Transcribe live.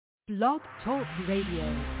Blog Talk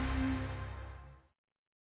Radio.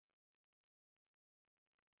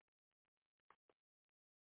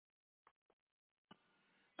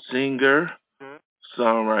 Singer,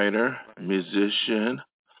 songwriter, musician,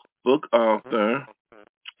 book author,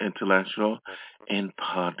 intellectual, and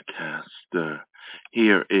podcaster.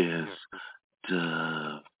 Here is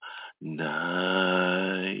Dove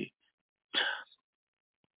Night.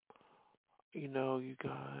 You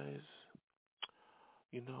guys,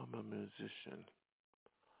 I'm a musician.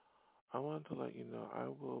 I wanted to let you know I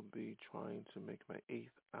will be trying to make my 8th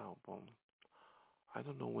album. I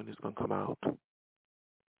don't know when it's going to come out.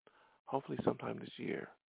 Hopefully sometime this year.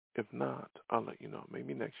 If not, I'll let you know.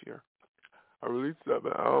 Maybe next year. I released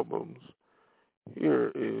 7 albums. Here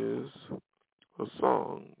is the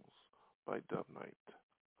songs by Dove Night.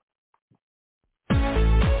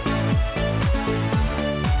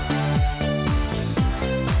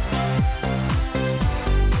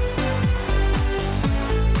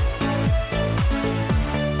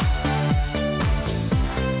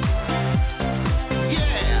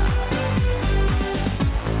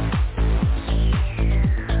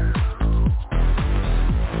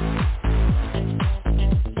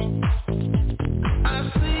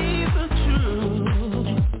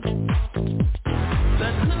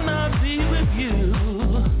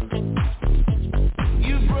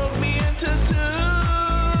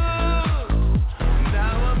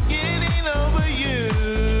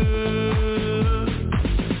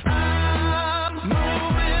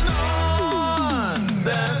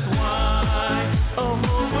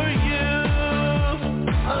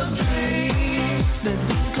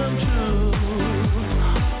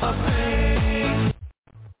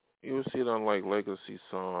 You will see it on like legacy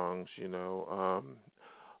songs,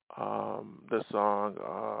 the song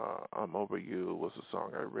I'm Over You was a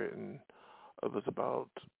song I written. It was about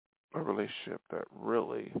a relationship that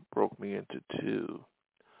really broke me into two.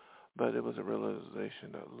 But it was a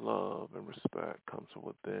realization that love and respect comes from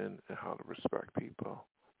within and how to respect people.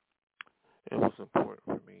 It was important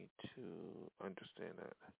for me to understand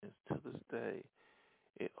that. And to this day,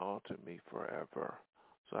 it altered me forever.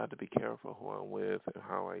 So I had to be careful who I'm with and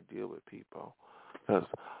how I deal with people. Because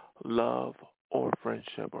love or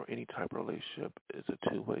friendship or any type of relationship is a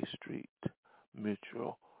two-way street,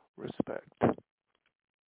 mutual respect.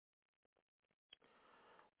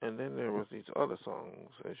 And then there was these other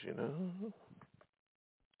songs, as you know.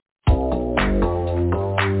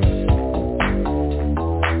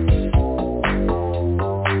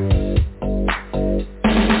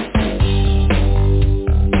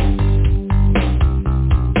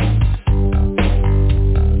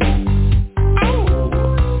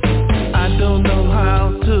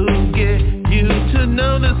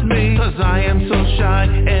 I am so shy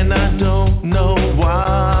and I don't know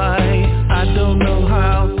why. I don't know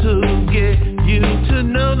how to get you to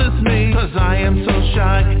notice me, 'cause I am so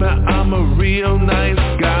shy, but I'm a real nice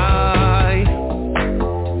guy.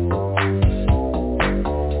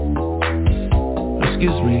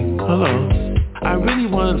 Excuse me, hello. I really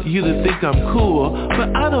want you to think I'm cool,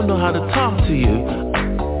 but I don't know how to talk to you.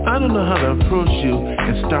 I don't know how to approach you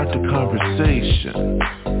and start the conversation.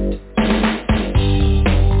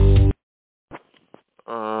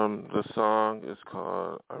 The song is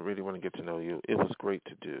called I Really Want to Get to Know You. It was great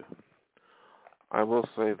to do. I will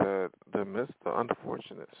say that the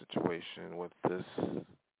unfortunate situation with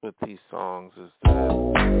these songs is that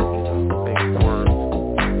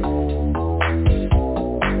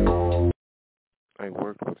I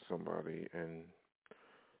worked with somebody and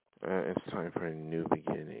it's time for a new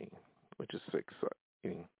beginning, which is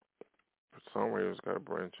exciting. Songwriters got to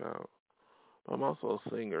branch out. I'm also a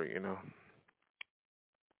singer, It's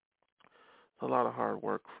a lot of hard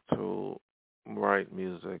work to write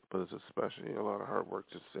music, but it's especially a lot of hard work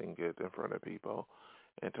to sing it in front of people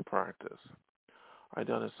and to practice. I've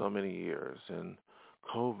done it so many years, and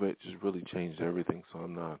COVID just really changed everything, so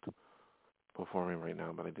I'm not performing right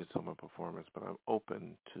now, but I did some of my performance, but I'm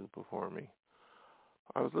open to performing.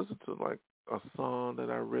 I was listening to like a song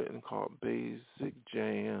that I written called Basic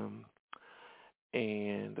Jam,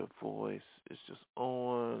 and the voice is just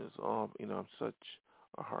on. It's all, I'm such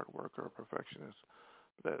a hard worker, a perfectionist.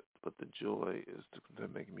 But the joy is to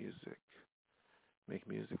make music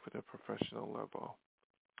for the professional level,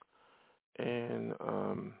 and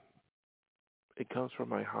it comes from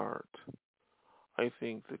my heart. I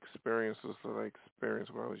think the experiences that I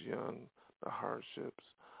experienced when I was young, the hardships,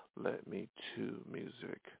 led me to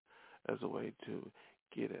music as a way to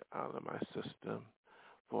get it out of my system,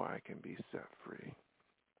 for I can be set free.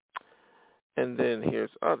 And then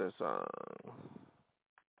here's other songs.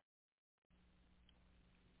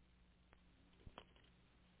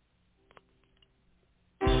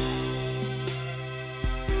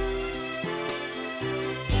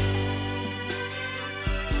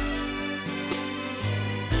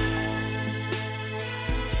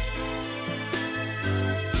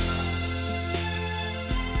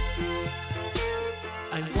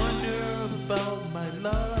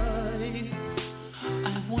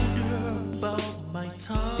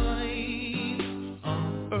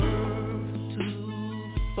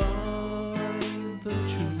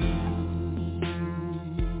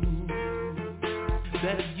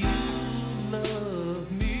 that you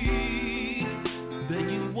love me, that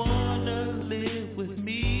you wanna live with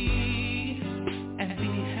me and be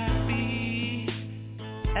happy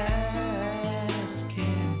as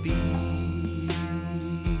can be.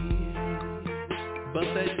 But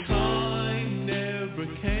that time never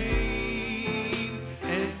came,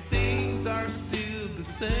 and things are still the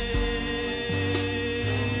same.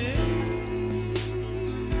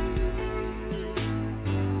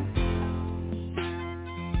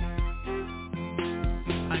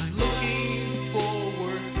 I'm looking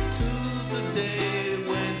forward to the day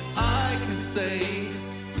when I can say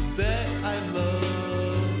that I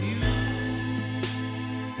love you.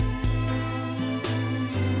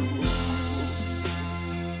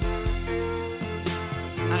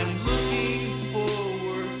 I'm looking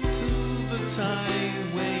forward to the time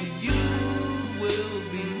when you will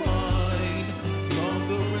be mine. Long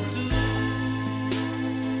overdue.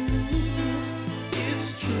 It's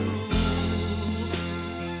true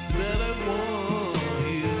that I want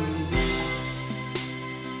you.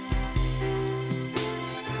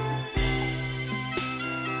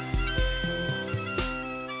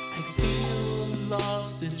 I feel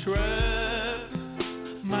lost and trapped.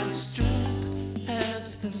 My strength has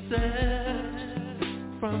been sapped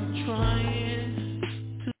from trying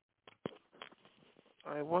to.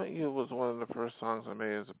 I Want You was one of the first songs I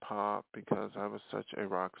made as a pop because I was such a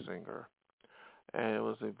rock singer. And it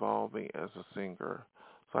was evolving as a singer.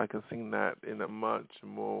 So I can sing that in a much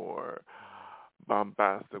more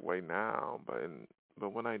bombastic way now.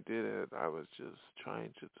 But when I did it, I was just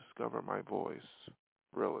trying to discover my voice,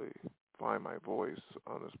 really find my voice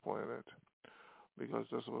on this planet. Because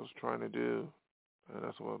that's what I was trying to do. And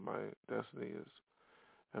that's what my destiny is.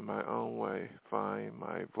 In my own way, find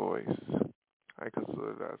my voice. I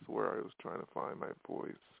consider that's where I was trying to find my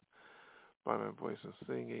voice. Find my voice in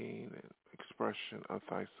singing and expression of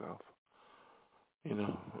thyself. You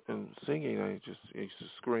know, and singing, I used to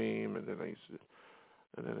scream, and then it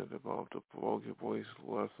evolved to voice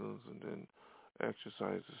lessons, and then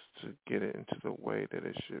exercises to get it into the way that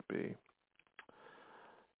it should be.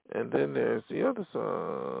 And then there's the other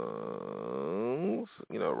songs,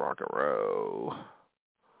 you know, rock and roll.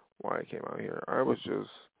 Why I came out here, I was just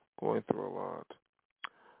going through a lot,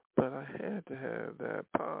 but I had to have that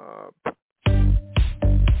pop.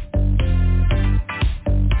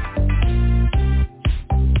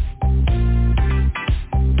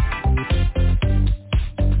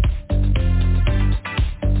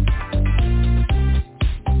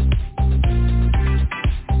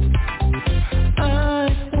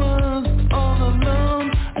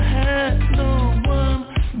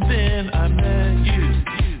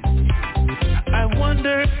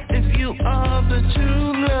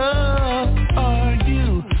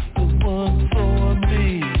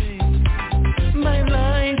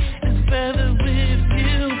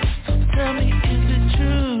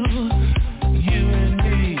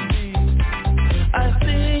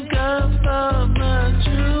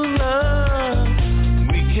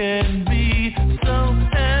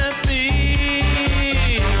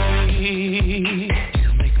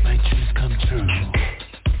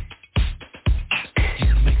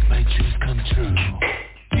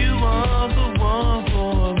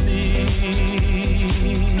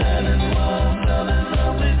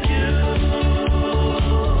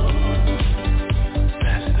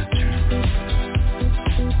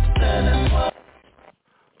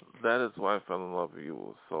 That is why I fell in love with you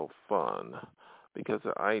was so fun, because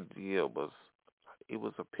the idea was, it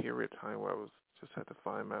was a period of time where I was just had to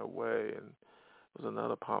find my way, and it was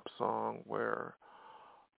another pop song where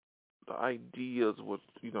the ideas was,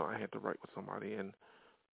 you know, I had to write with somebody, and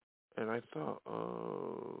I thought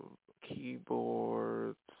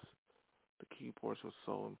keyboards, the keyboards were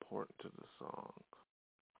so important to the song.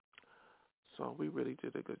 So we really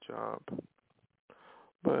did a good job.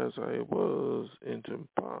 But as I was into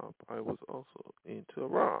pop, I was also into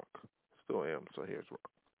rock. Still am, so here's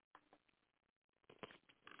rock.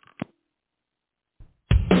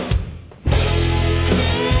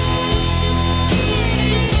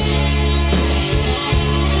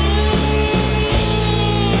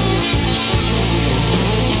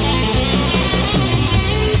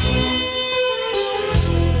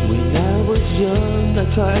 When I was young, I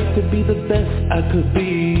tried to be the best I could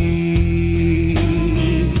be.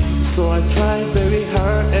 So I tried very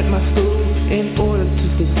hard at my school in order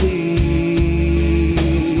to succeed.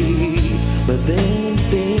 But then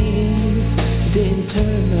things didn't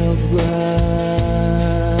turn out right.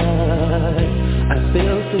 I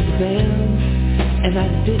failed exams and I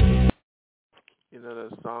didn't. You know,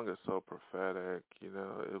 that song is so prophetic. You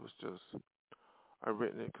know, it was just I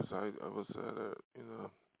written it because I was at a,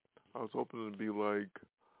 I was hoping to be like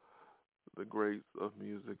the greats of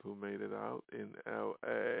music who made it out in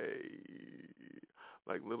L.A.,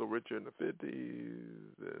 like Little Richard in the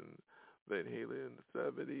 50s and Van Halen in the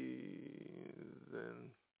 70s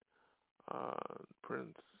and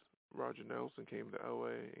Prince, Roger Nelson came to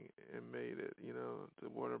L.A. and made it, to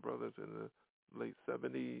Warner Brothers in the late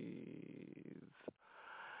 70s.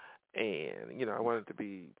 And, I wanted to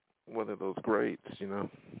be one of those greats,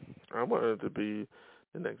 I wanted to be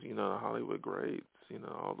the next, the Hollywood greats,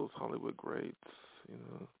 all those Hollywood greats,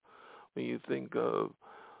 When you think of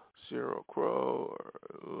Sheryl Crow or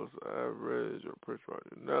Louis Average or Prince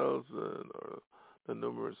Roger Nelson or the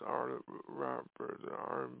numerous rappers and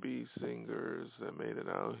R&B singers that made it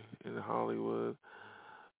out in Hollywood,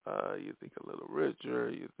 you think of Little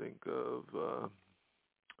Richard, you think of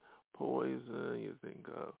Poison, you think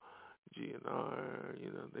of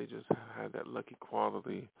GNR, they just had that lucky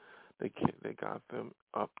quality. They got them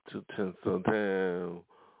up to Tinseltown,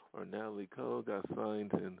 or Natalie Cole got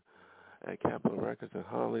signed at Capitol Records in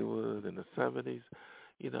Hollywood in the 70s.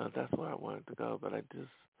 That's where I wanted to go, but I'm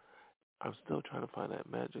still trying to find that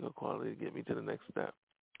magical quality to get me to the next step.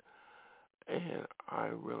 And I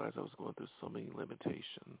realized I was going through so many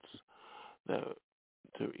limitations that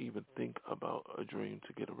to even think about a dream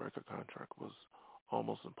to get a record contract was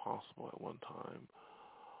almost impossible at one time.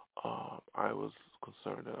 I was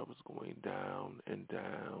concerned that I was going down and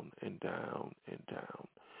down and down and down.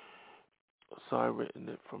 So I written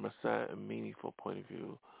it from a sad and meaningful point of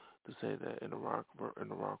view to say that in the rock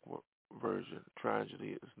version,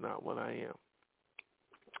 tragedy is not what I am.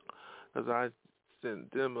 Because I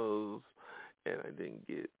sent demos and I didn't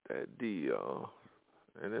get that deal.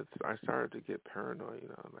 And I started to get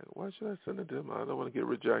paranoid. I'm like, why should I send a demo? I don't want to get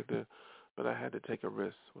rejected. But I had to take a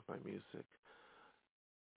risk with my music.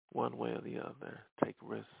 One way or the other, take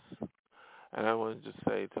risks. And I want to just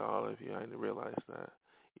say to all of you, I realize that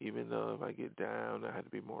even though if I get down, I had to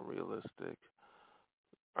be more realistic.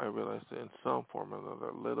 I realized that in some form or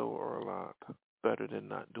another, little or a lot, better than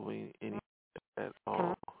not doing anything at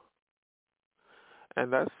all.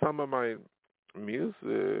 And that's some of my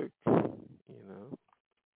music, some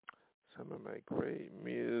of my great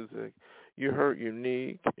music. You heard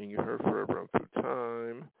Unique, and you heard Forever Through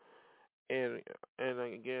Time. And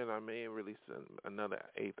again, I may release another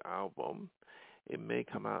 8th album. It may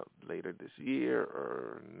come out later this year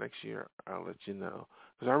or next year. I'll let you know.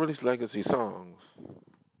 Because I release legacy songs.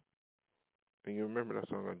 And you remember that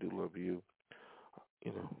song, I Do Love You.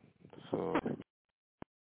 So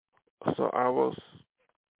I will,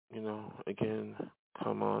 again,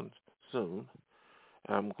 come on soon.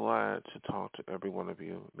 And I'm glad to talk to every one of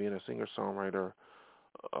you. Being a singer-songwriter,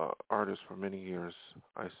 artist for many years,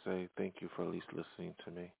 I say thank you for at least listening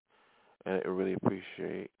to me. And I really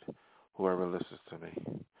appreciate whoever listens to me.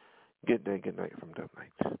 Good day, good night from Dub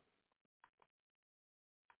Night.